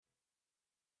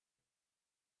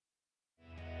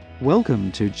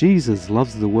Welcome to Jesus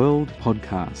Loves the World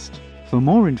podcast. For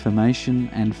more information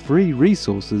and free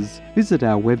resources, visit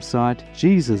our website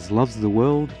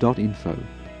jesuslovestheworld.info.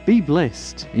 Be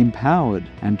blessed, empowered,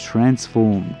 and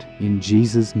transformed in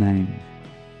Jesus' name.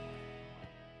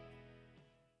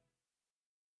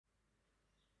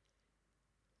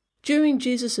 During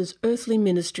Jesus' earthly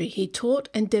ministry, he taught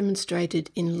and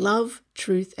demonstrated in love,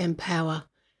 truth, and power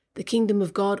the kingdom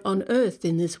of God on earth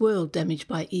in this world damaged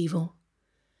by evil.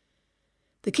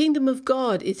 The kingdom of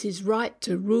God is his right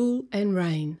to rule and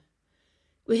reign,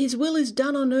 where his will is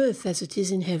done on earth as it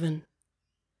is in heaven.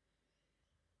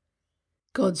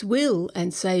 God's will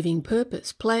and saving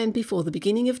purpose, planned before the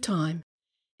beginning of time,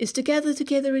 is to gather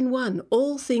together in one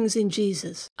all things in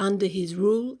Jesus under his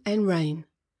rule and reign.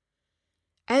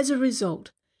 As a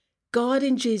result, God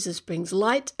in Jesus brings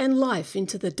light and life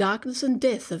into the darkness and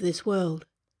death of this world.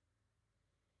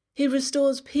 He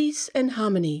restores peace and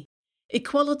harmony,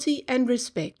 equality and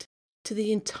respect to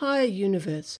the entire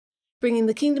universe, bringing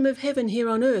the kingdom of heaven here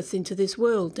on earth into this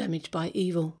world damaged by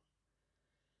evil.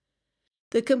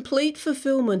 The complete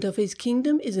fulfillment of his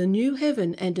kingdom is a new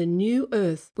heaven and a new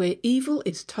earth where evil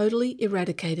is totally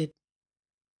eradicated.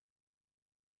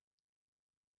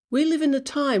 We live in a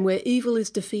time where evil is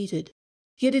defeated,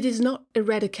 yet it is not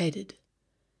eradicated.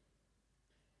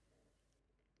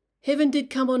 Heaven did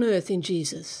come on earth in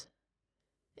Jesus,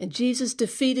 and Jesus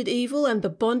defeated evil and the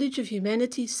bondage of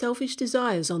humanity's selfish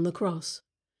desires on the cross.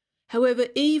 However,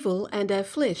 evil and our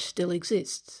flesh still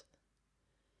exists.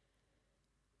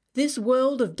 This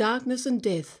world of darkness and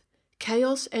death,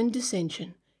 chaos and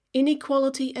dissension,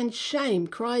 inequality and shame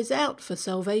cries out for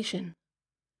salvation.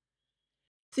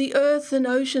 The earth and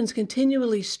oceans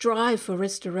continually strive for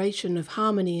restoration of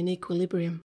harmony and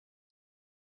equilibrium.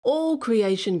 All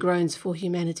creation groans for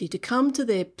humanity to come to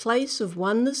their place of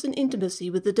oneness and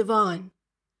intimacy with the divine,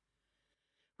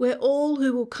 where all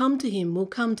who will come to him will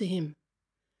come to him.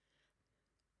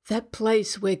 That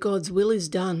place where God's will is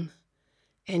done,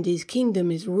 and his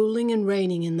kingdom is ruling and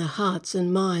reigning in the hearts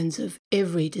and minds of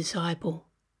every disciple.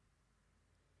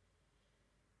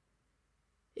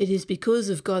 It is because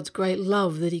of God's great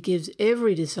love that he gives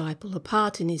every disciple a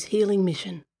part in his healing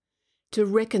mission, to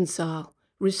reconcile,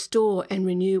 restore and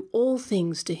renew all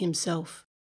things to himself.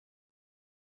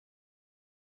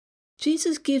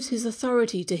 Jesus gives his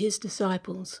authority to his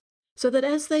disciples, so that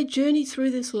as they journey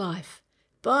through this life,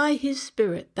 by his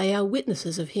Spirit they are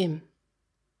witnesses of him.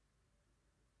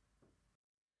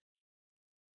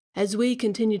 As we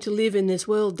continue to live in this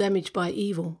world damaged by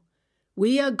evil,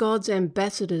 we are God's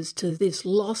ambassadors to this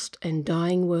lost and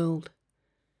dying world.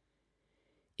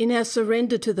 In our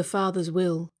surrender to the Father's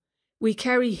will, we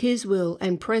carry his will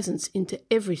and presence into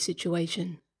every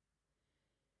situation.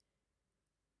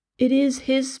 It is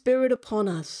his Spirit upon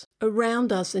us,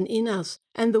 around us and in us,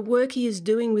 and the work he is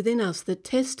doing within us that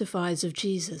testifies of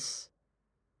Jesus.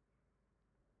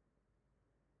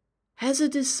 As a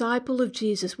disciple of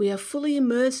Jesus, we are fully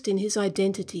immersed in his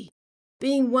identity,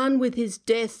 being one with his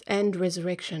death and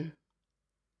resurrection.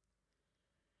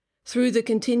 Through the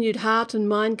continued heart and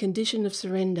mind condition of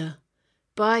surrender,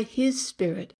 by his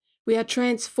Spirit, we are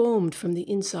transformed from the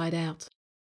inside out.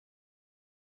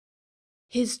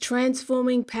 His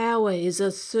transforming power is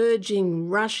a surging,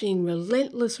 rushing,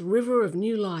 relentless river of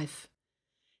new life,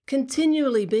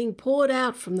 continually being poured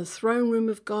out from the throne room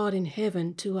of God in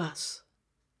heaven to us.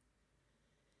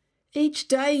 Each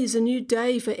day is a new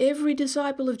day for every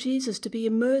disciple of Jesus to be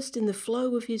immersed in the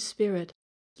flow of his Spirit,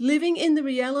 living in the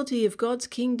reality of God's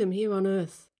kingdom here on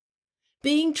earth,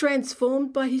 being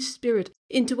transformed by his Spirit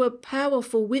into a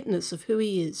powerful witness of who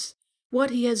he is,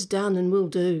 what he has done and will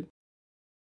do.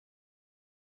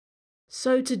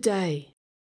 So today,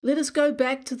 let us go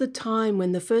back to the time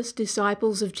when the first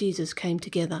disciples of Jesus came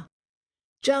together,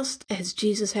 just as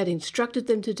Jesus had instructed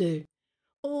them to do,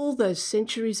 all those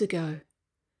centuries ago,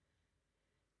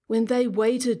 when they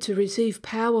waited to receive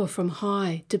power from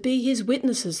high to be his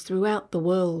witnesses throughout the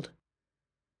world.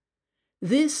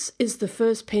 This is the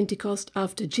first Pentecost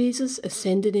after Jesus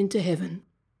ascended into heaven.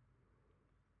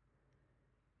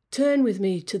 Turn with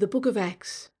me to the book of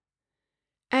Acts.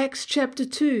 Acts chapter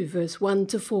 2, verse 1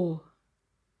 to 4.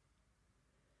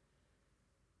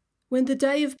 When the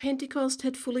day of Pentecost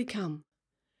had fully come,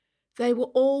 they were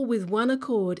all with one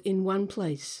accord in one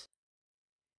place.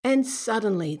 And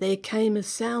suddenly there came a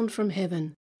sound from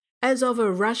heaven, as of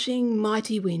a rushing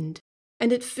mighty wind,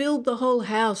 and it filled the whole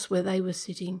house where they were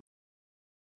sitting.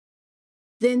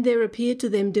 Then there appeared to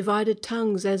them divided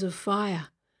tongues as of fire,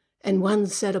 and one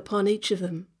sat upon each of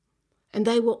them. And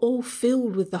they were all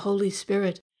filled with the Holy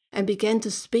Spirit, and began to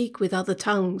speak with other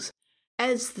tongues,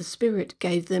 as the Spirit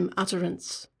gave them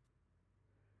utterance.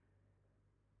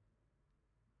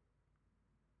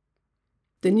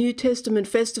 The New Testament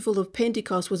festival of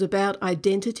Pentecost was about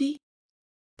identity,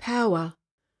 power,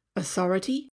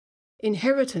 authority,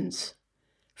 inheritance,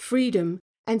 freedom,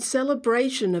 and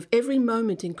celebration of every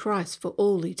moment in Christ for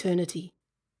all eternity.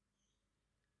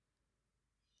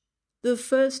 The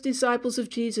first disciples of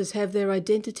Jesus have their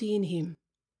identity in him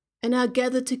and are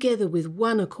gathered together with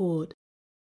one accord.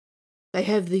 They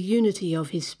have the unity of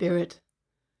his Spirit.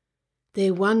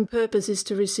 Their one purpose is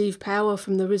to receive power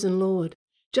from the risen Lord,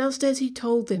 just as he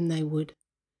told them they would.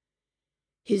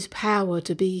 His power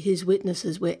to be his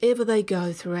witnesses wherever they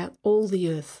go throughout all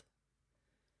the earth.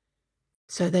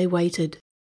 So they waited,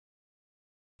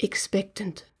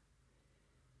 expectant,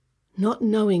 not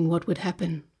knowing what would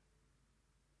happen.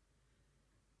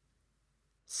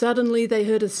 Suddenly they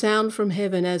heard a sound from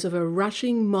heaven as of a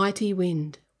rushing mighty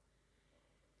wind.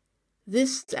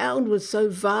 This sound was so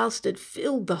vast it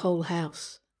filled the whole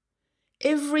house.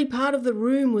 Every part of the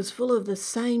room was full of the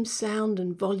same sound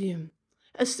and volume,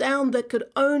 a sound that could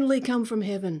only come from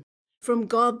heaven, from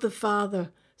God the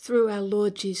Father, through our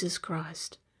Lord Jesus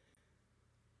Christ.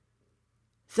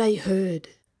 They heard.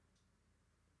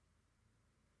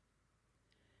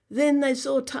 Then they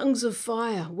saw tongues of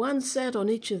fire, one sat on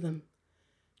each of them.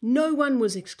 No one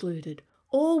was excluded.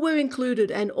 All were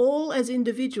included, and all as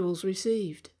individuals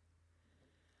received.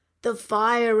 The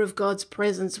fire of God's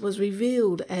presence was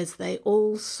revealed as they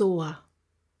all saw.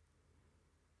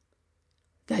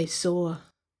 They saw.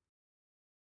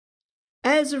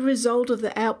 As a result of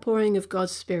the outpouring of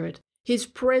God's Spirit, his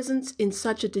presence in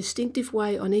such a distinctive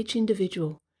way on each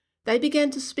individual, they began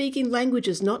to speak in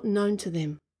languages not known to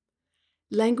them,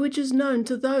 languages known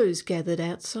to those gathered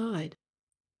outside.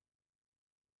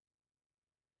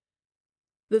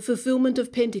 The fulfillment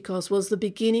of Pentecost was the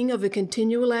beginning of a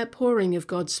continual outpouring of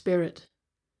God's Spirit.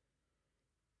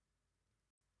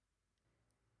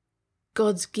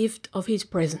 God's gift of his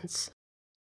presence,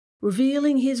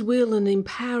 revealing his will and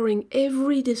empowering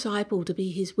every disciple to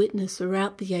be his witness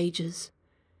throughout the ages,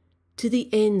 to the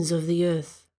ends of the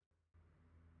earth.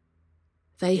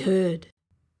 They heard,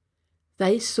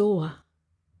 they saw,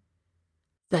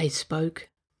 they spoke.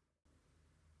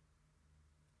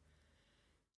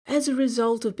 As a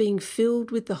result of being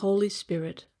filled with the Holy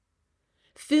Spirit.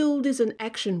 Filled is an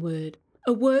action word,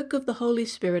 a work of the Holy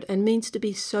Spirit, and means to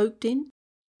be soaked in,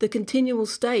 the continual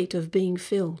state of being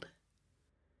filled.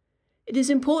 It is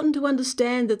important to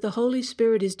understand that the Holy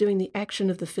Spirit is doing the action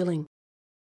of the filling.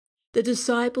 The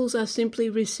disciples are simply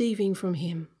receiving from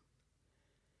him.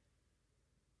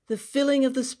 The filling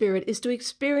of the Spirit is to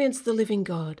experience the living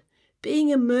God, being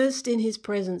immersed in his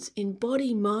presence in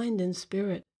body, mind, and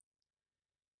spirit.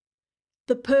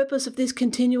 The purpose of this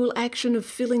continual action of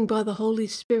filling by the Holy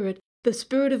Spirit, the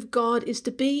Spirit of God, is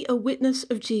to be a witness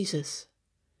of Jesus.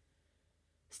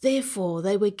 Therefore,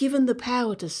 they were given the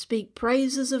power to speak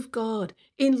praises of God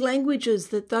in languages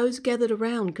that those gathered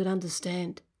around could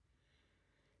understand.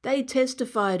 They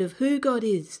testified of who God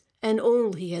is and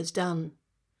all he has done.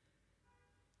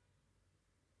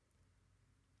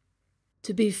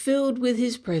 To be filled with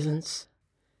his presence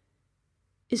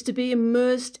is to be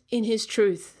immersed in his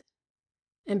truth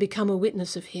and become a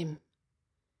witness of him.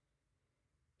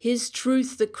 His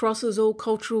truth that crosses all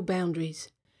cultural boundaries,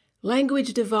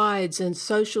 language divides and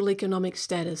social economic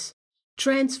status,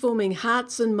 transforming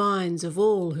hearts and minds of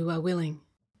all who are willing.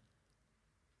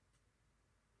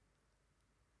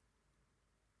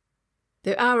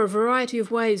 There are a variety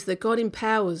of ways that God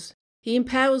empowers. He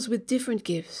empowers with different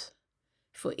gifts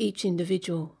for each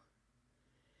individual.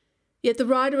 Yet the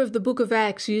writer of the book of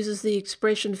Acts uses the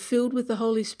expression filled with the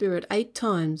Holy Spirit 8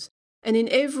 times, and in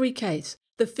every case,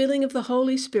 the filling of the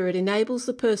Holy Spirit enables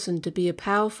the person to be a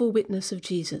powerful witness of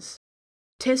Jesus,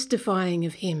 testifying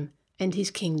of him and his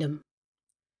kingdom.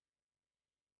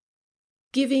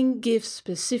 Giving gifts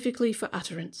specifically for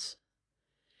utterance,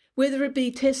 whether it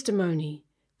be testimony,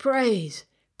 praise,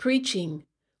 preaching,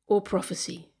 or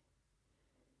prophecy.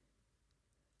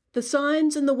 The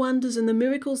signs and the wonders and the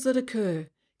miracles that occur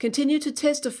continue to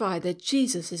testify that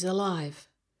Jesus is alive.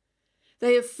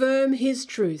 They affirm his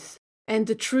truth, and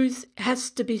the truth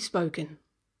has to be spoken.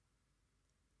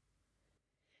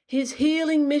 His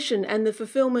healing mission and the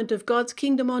fulfillment of God's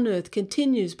kingdom on earth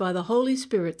continues by the Holy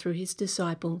Spirit through his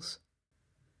disciples.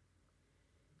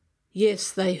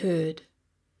 Yes, they heard,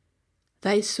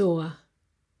 they saw,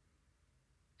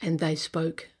 and they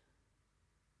spoke.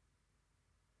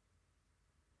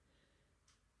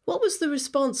 What was the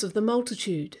response of the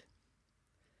multitude?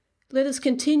 Let us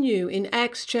continue in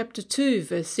Acts chapter 2,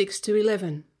 verse 6 to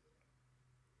 11.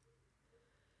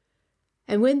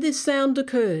 And when this sound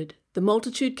occurred, the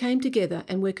multitude came together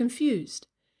and were confused,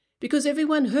 because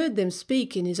everyone heard them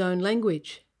speak in his own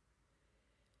language.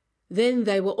 Then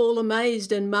they were all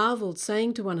amazed and marvelled,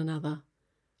 saying to one another,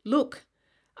 "Look,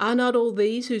 are not all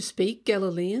these who speak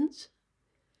Galileans?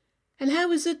 And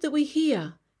how is it that we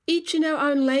hear, each in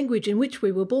our own language in which we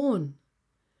were born?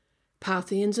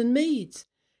 Parthians and Medes,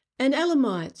 and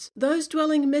Elamites, those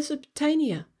dwelling in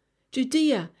Mesopotamia,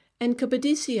 Judea and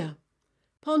Cappadocia,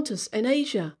 Pontus and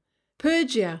Asia,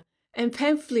 Persia and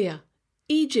Pamphylia,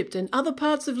 Egypt and other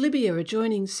parts of Libya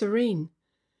adjoining Cyrene,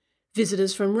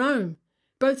 visitors from Rome,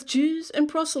 both Jews and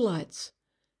proselytes,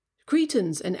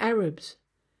 Cretans and Arabs.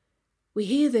 We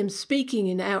hear them speaking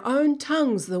in our own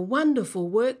tongues the wonderful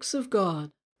works of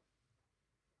God."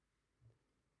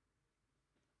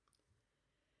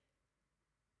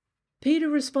 Peter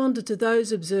responded to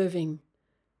those observing,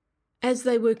 as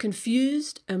they were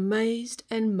confused, amazed,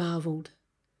 and marvelled.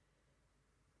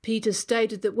 Peter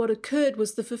stated that what occurred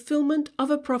was the fulfillment of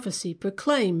a prophecy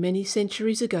proclaimed many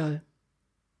centuries ago.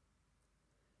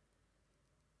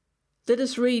 Let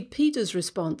us read Peter's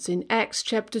response in Acts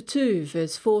chapter 2,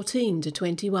 verse 14 to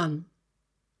 21.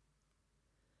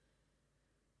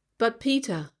 But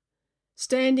Peter,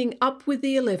 standing up with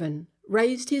the 11,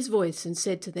 raised his voice and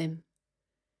said to them,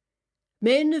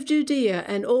 "Men of Judea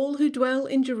and all who dwell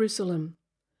in Jerusalem,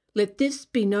 let this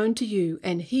be known to you,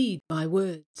 and heed my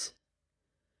words.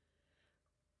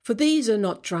 For these are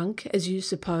not drunk, as you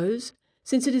suppose,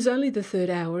 since it is only the 3rd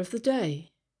hour of the day.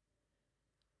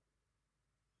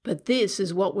 But this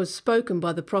is what was spoken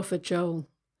by the prophet Joel.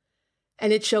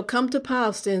 And it shall come to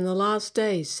pass in the last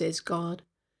days, says God,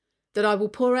 that I will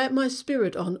pour out my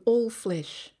Spirit on all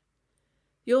flesh.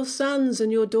 Your sons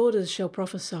and your daughters shall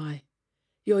prophesy.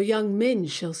 Your young men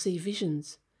shall see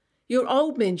visions. Your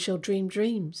old men shall dream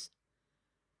dreams.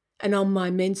 And on my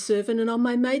menservant and on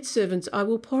my maidservants I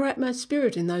will pour out my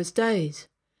Spirit in those days,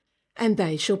 and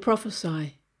they shall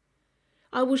prophesy.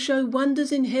 I will show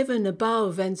wonders in heaven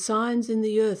above and signs in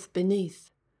the earth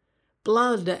beneath,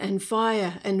 blood and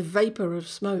fire and vapour of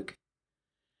smoke.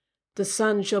 The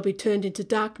sun shall be turned into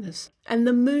darkness and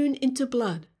the moon into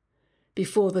blood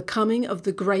before the coming of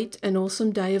the great and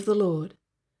awesome day of the Lord.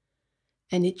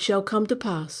 And it shall come to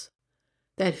pass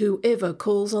that whoever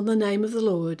calls on the name of the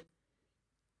Lord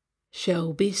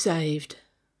shall be saved."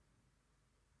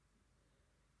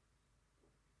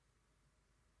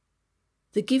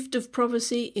 The gift of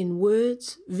prophecy in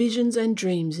words, visions, and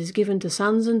dreams is given to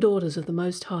sons and daughters of the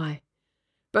Most High,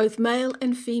 both male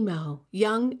and female,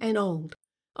 young and old,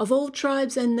 of all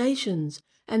tribes and nations,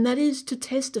 and that is to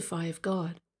testify of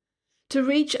God, to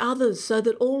reach others so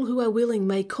that all who are willing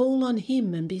may call on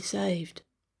Him and be saved.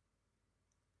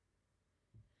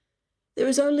 There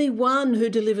is only one who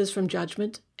delivers from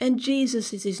judgment, and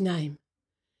Jesus is His name.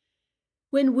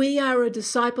 When we are a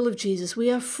disciple of Jesus,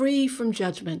 we are free from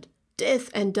judgment,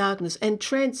 death and darkness, and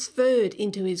transferred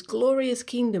into His glorious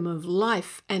kingdom of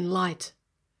life and light.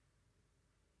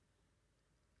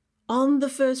 On the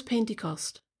first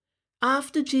Pentecost,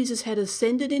 after Jesus had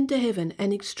ascended into heaven,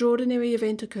 an extraordinary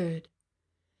event occurred.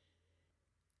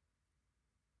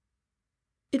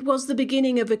 It was the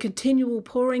beginning of a continual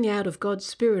pouring out of God's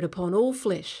Spirit upon all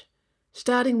flesh,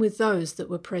 starting with those that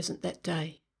were present that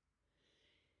day.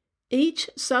 Each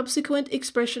subsequent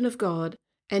expression of God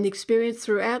and experience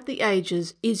throughout the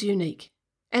ages is unique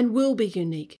and will be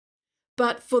unique,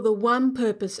 but for the one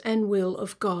purpose and will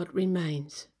of God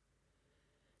remains.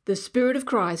 The Spirit of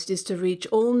Christ is to reach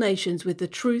all nations with the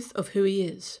truth of who He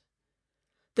is.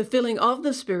 The filling of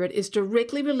the Spirit is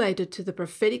directly related to the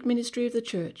prophetic ministry of the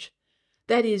Church,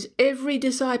 that is, every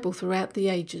disciple throughout the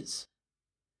ages.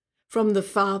 From the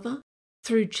Father,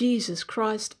 through Jesus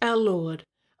Christ our Lord,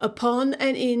 upon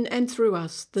and in and through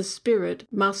us, the Spirit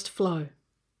must flow.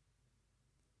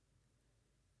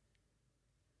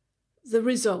 The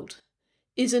result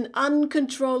is an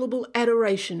uncontrollable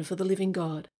adoration for the living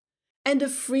God and a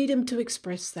freedom to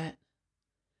express that.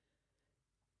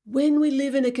 When we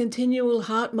live in a continual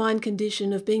heart-mind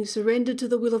condition of being surrendered to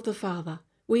the will of the Father,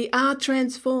 we are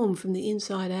transformed from the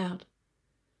inside out.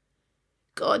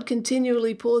 God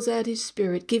continually pours out His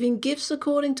Spirit, giving gifts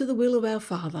according to the will of our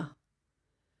Father.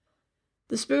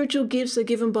 The spiritual gifts are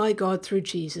given by God through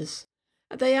Jesus.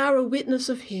 They are a witness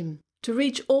of Him to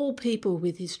reach all people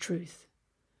with His truth.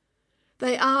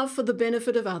 They are for the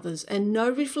benefit of others and no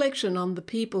reflection on the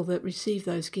people that receive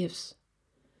those gifts.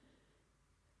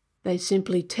 They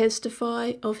simply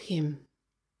testify of Him.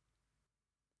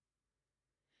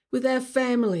 With our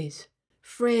families,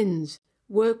 friends,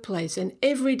 workplace, and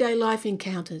everyday life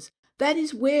encounters, that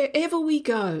is wherever we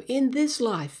go in this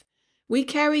life, we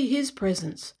carry His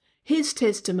presence, His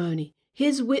testimony,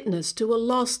 His witness to a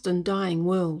lost and dying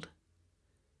world.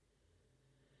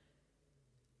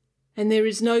 and there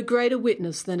is no greater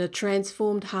witness than a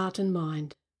transformed heart and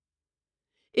mind.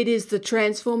 It is the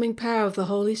transforming power of the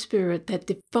Holy Spirit that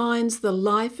defines the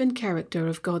life and character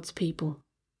of God's people.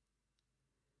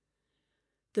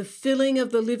 The filling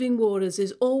of the living waters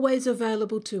is always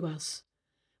available to us.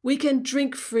 We can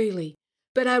drink freely,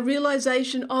 but our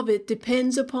realization of it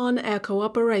depends upon our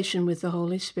cooperation with the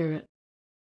Holy Spirit.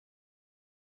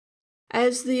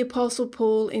 As the Apostle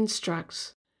Paul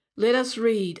instructs, let us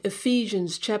read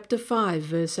Ephesians chapter 5,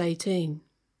 verse 18.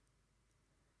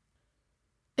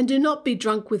 And do not be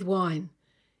drunk with wine,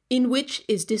 in which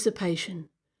is dissipation,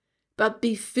 but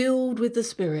be filled with the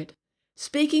Spirit,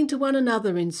 speaking to one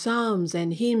another in psalms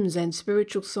and hymns and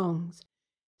spiritual songs,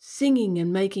 singing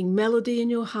and making melody in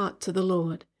your heart to the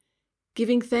Lord,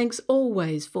 giving thanks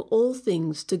always for all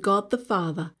things to God the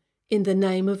Father in the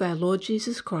name of our Lord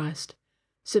Jesus Christ,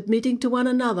 submitting to one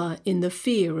another in the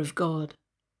fear of God.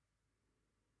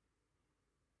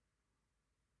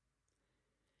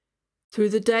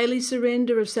 Through the daily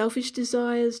surrender of selfish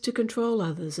desires to control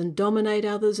others and dominate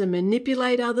others and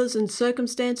manipulate others and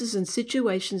circumstances and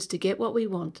situations to get what we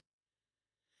want.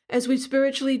 As we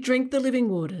spiritually drink the living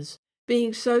waters,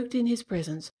 being soaked in His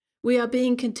presence, we are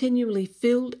being continually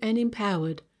filled and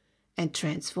empowered and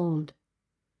transformed.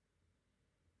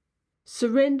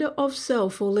 Surrender of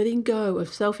self, or letting go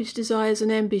of selfish desires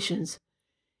and ambitions,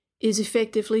 is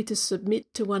effectively to submit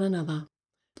to one another,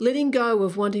 letting go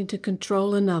of wanting to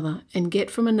control another and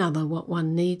get from another what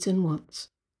one needs and wants.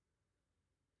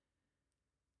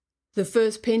 The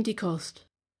first Pentecost,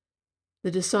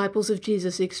 the disciples of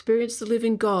Jesus experienced the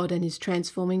living God and His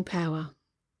transforming power.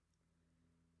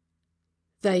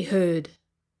 They heard.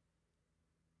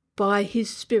 By His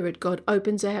Spirit, God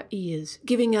opens our ears,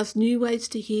 giving us new ways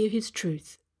to hear His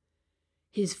truth,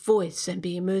 His voice, and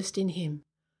be immersed in Him,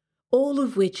 all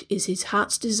of which is His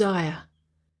heart's desire,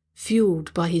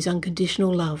 fueled by His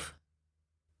unconditional love.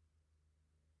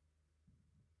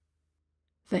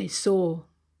 They saw.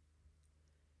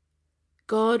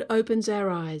 God opens our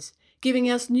eyes, giving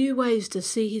us new ways to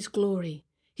see His glory,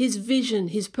 His vision,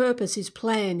 His purpose, His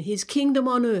plan, His kingdom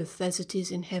on earth as it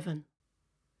is in heaven.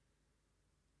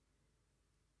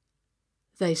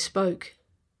 They spoke.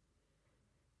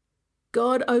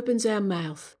 God opens our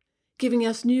mouth, giving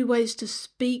us new ways to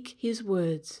speak His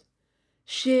words,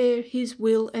 share His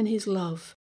will and His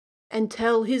love, and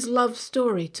tell His love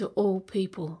story to all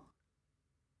people.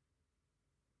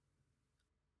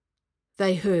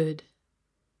 They heard.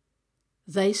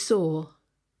 They saw.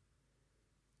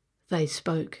 They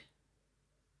spoke.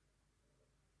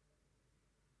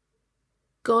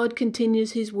 God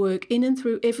continues His work in and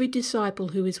through every disciple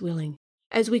who is willing,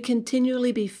 as we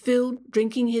continually be filled,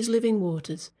 drinking His living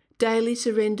waters, daily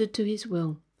surrendered to His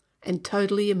will, and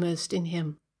totally immersed in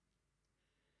Him.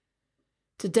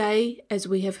 Today, as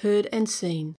we have heard and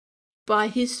seen, by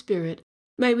His Spirit,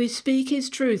 may we speak His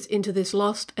truth into this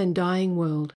lost and dying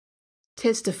world,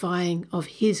 testifying of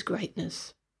His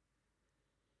greatness.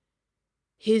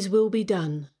 His will be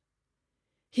done,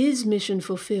 His mission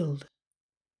fulfilled,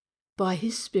 by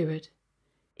His Spirit,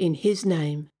 in His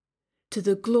name, to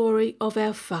the glory of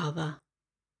our Father.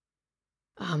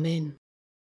 Amen.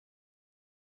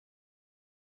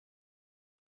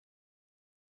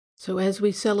 So as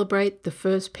we celebrate the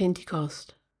first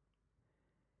Pentecost,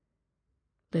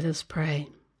 let us pray.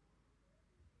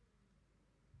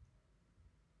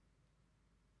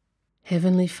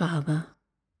 Heavenly Father,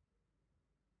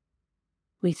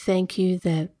 we thank You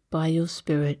that by Your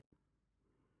Spirit,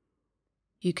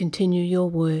 You continue Your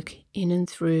work in and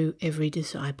through every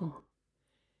disciple,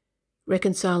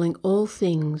 reconciling all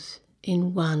things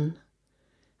in one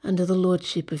under the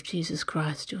Lordship of Jesus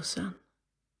Christ, Your Son.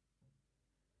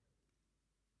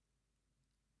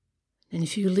 And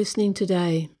if you're listening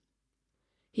today,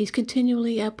 He's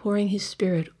continually outpouring His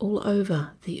Spirit all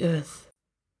over the earth.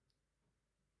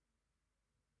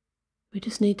 We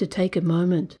just need to take a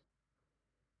moment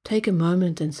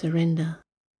and surrender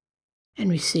and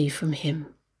receive from Him.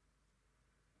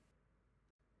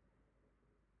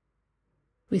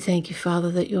 We thank You, Father,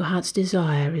 that Your heart's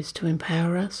desire is to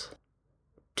empower us,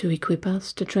 to equip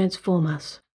us, to transform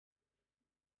us,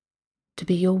 to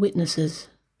be Your witnesses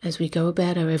as we go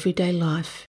about our everyday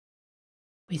life.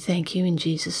 We thank You in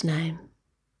Jesus' name.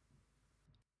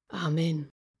 Amen.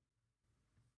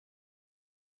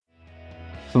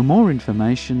 For more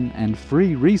information and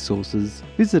free resources,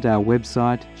 visit our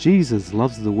website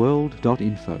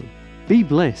jesuslovestheworld.info. Be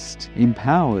blessed,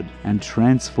 empowered, and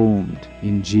transformed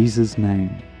in Jesus'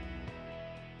 name.